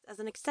as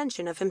an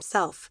extension of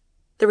himself.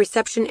 The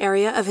reception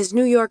area of his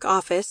New York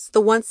office, the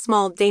once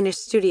small Danish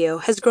studio,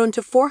 has grown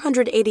to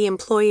 480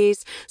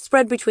 employees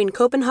spread between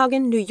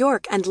Copenhagen, New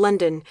York, and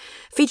London,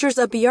 features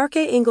a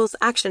Bjarke Ingels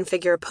action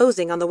figure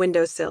posing on the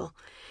windowsill.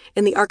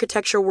 In the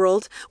architecture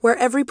world, where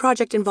every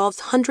project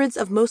involves hundreds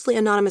of mostly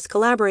anonymous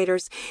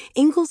collaborators,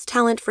 Ingels'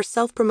 talent for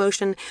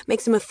self-promotion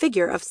makes him a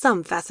figure of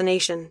some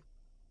fascination.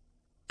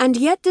 And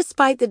yet,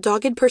 despite the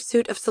dogged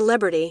pursuit of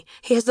celebrity,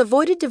 he has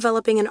avoided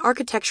developing an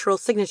architectural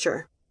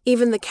signature.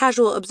 Even the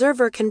casual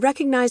observer can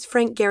recognize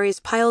Frank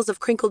Gehry's piles of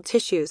crinkled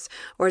tissues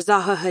or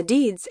Zaha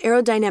Hadid's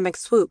aerodynamic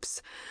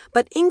swoops.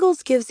 But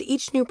Ingels gives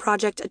each new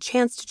project a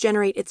chance to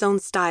generate its own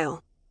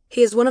style.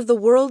 He is one of the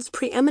world's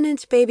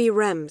preeminent baby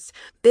Rems,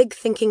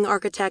 big-thinking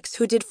architects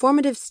who did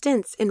formative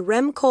stints in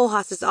Rem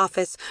Koolhaas's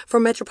office for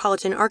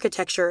metropolitan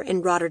architecture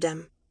in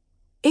Rotterdam.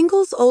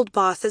 Ingels' old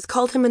boss has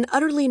called him an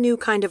utterly new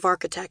kind of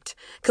architect,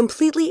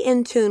 completely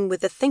in tune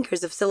with the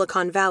thinkers of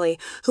Silicon Valley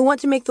who want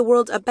to make the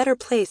world a better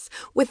place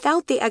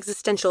without the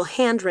existential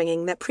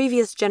hand-wringing that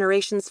previous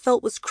generations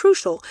felt was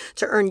crucial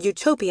to earn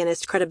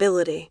utopianist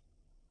credibility.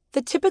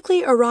 The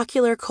typically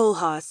oracular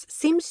Koolhaas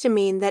seems to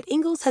mean that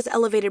Ingels has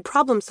elevated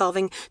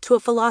problem-solving to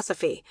a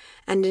philosophy,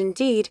 and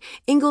indeed,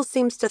 Ingels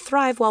seems to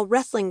thrive while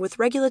wrestling with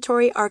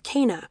regulatory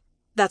arcana.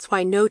 That's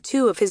why no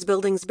two of his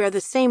buildings bear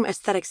the same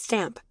aesthetic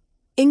stamp.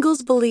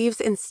 Ingels believes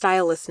in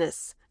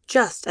stylelessness,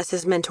 just as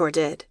his mentor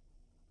did.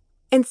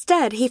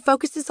 Instead, he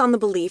focuses on the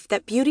belief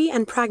that beauty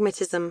and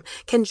pragmatism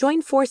can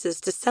join forces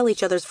to sell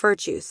each other's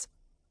virtues.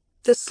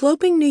 The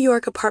sloping New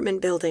York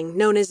apartment building,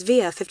 known as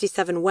Via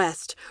 57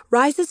 West,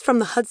 rises from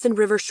the Hudson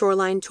River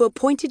shoreline to a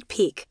pointed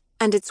peak,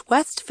 and its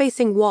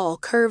west-facing wall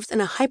curves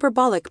in a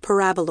hyperbolic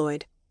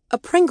paraboloid, a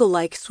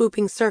Pringle-like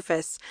swooping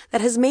surface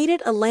that has made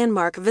it a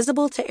landmark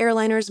visible to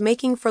airliners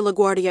making for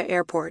LaGuardia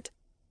Airport.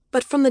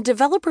 But from the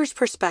developer's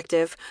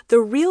perspective, the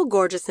real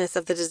gorgeousness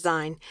of the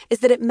design is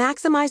that it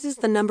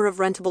maximizes the number of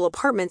rentable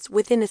apartments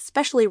within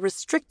especially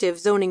restrictive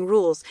zoning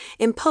rules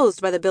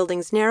imposed by the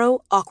building's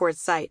narrow, awkward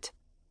site.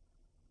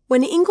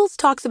 When Ingels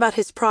talks about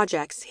his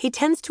projects, he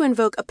tends to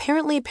invoke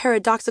apparently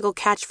paradoxical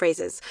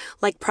catchphrases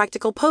like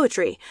practical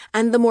poetry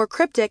and the more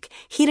cryptic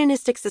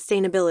hedonistic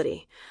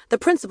sustainability, the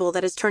principle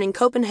that is turning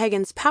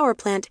Copenhagen's power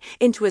plant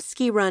into a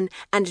ski run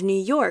and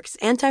New York's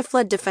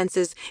anti-flood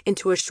defenses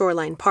into a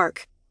shoreline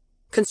park.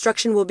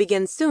 Construction will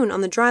begin soon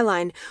on the Dry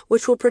Line,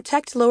 which will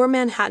protect Lower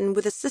Manhattan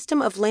with a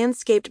system of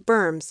landscaped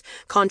berms,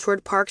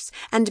 contoured parks,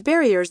 and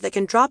barriers that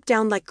can drop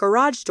down like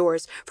garage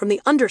doors from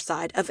the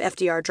underside of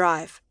FDR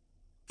Drive.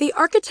 The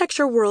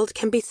architecture world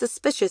can be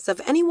suspicious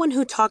of anyone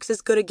who talks as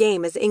good a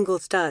game as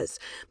Ingels does,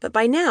 but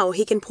by now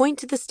he can point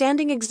to the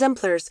standing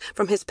exemplars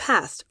from his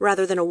past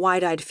rather than a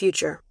wide-eyed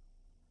future.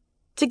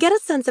 To get a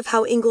sense of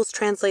how Ingels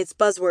translates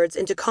buzzwords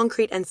into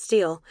concrete and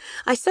steel,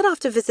 I set off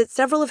to visit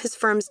several of his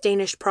firm's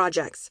Danish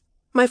projects.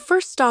 My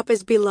first stop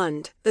is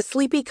Billund, the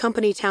sleepy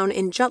company town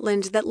in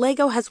Jutland that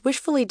LEGO has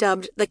wishfully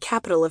dubbed the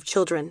capital of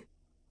children.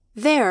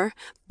 There,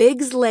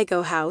 Big's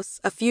Lego House,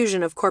 a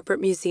fusion of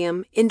corporate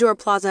museum, indoor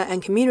plaza,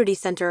 and community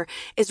center,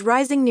 is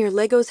rising near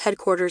LEGO's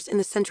headquarters in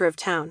the center of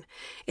town,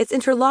 its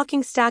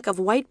interlocking stack of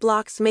white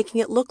blocks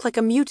making it look like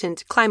a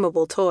mutant,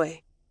 climbable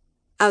toy.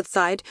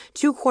 Outside,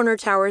 two corner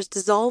towers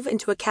dissolve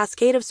into a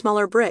cascade of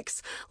smaller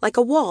bricks, like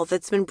a wall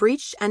that's been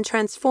breached and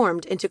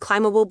transformed into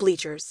climbable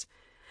bleachers.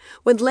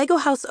 When LEGO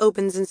House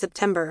opens in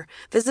September,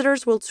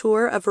 visitors will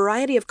tour a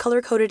variety of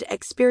color-coded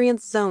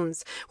experience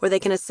zones where they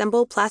can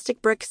assemble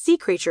plastic brick sea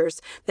creatures,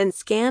 then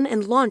scan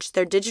and launch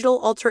their digital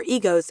alter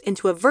egos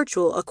into a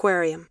virtual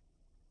aquarium.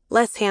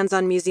 Less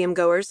hands-on museum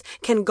goers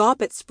can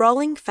gawp at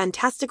sprawling,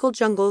 fantastical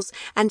jungles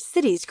and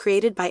cities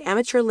created by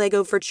amateur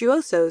LEGO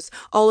virtuosos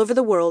all over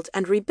the world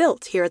and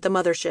rebuilt here at the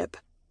mothership.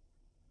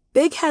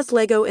 Big has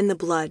LEGO in the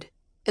blood.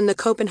 In the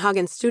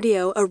Copenhagen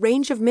studio, a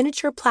range of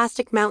miniature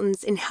plastic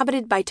mountains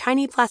inhabited by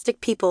tiny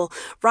plastic people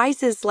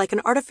rises like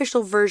an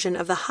artificial version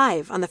of the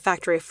hive on the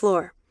factory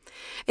floor.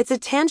 It's a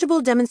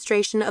tangible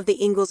demonstration of the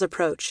Ingels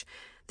approach.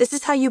 This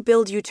is how you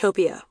build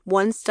utopia,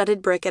 one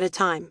studded brick at a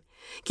time.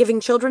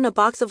 Giving children a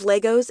box of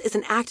Legos is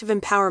an act of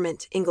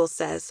empowerment, Ingels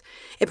says.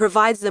 It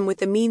provides them with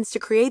the means to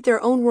create their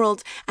own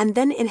world and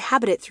then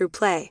inhabit it through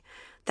play.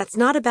 That's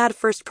not a bad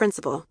first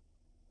principle.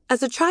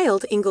 As a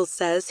child, Ingels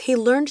says, he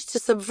learned to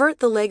subvert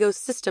the LEGO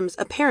system's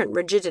apparent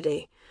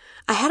rigidity.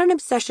 I had an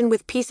obsession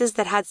with pieces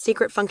that had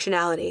secret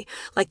functionality,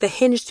 like the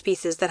hinged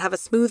pieces that have a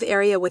smooth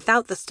area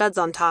without the studs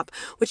on top,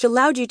 which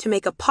allowed you to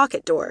make a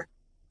pocket door.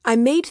 I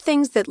made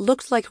things that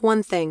looked like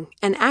one thing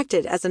and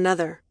acted as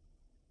another.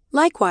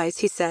 Likewise,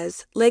 he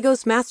says,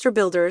 LEGO's master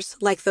builders,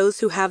 like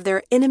those who have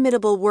their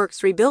inimitable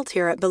works rebuilt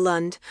here at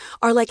Billund,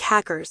 are like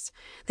hackers.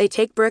 They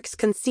take bricks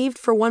conceived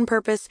for one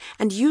purpose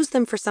and use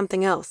them for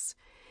something else.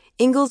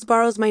 Ingels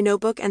borrows my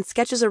notebook and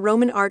sketches a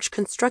Roman arch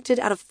constructed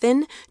out of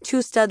thin,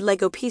 two-stud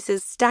LEGO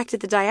pieces stacked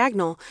at the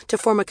diagonal to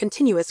form a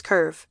continuous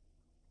curve.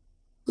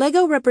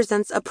 LEGO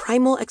represents a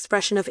primal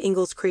expression of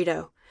Ingels'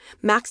 credo: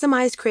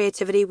 maximize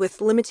creativity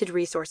with limited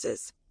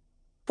resources.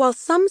 While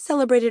some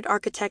celebrated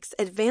architects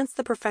advance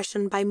the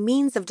profession by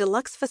means of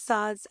deluxe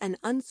facades and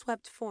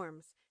unswept forms,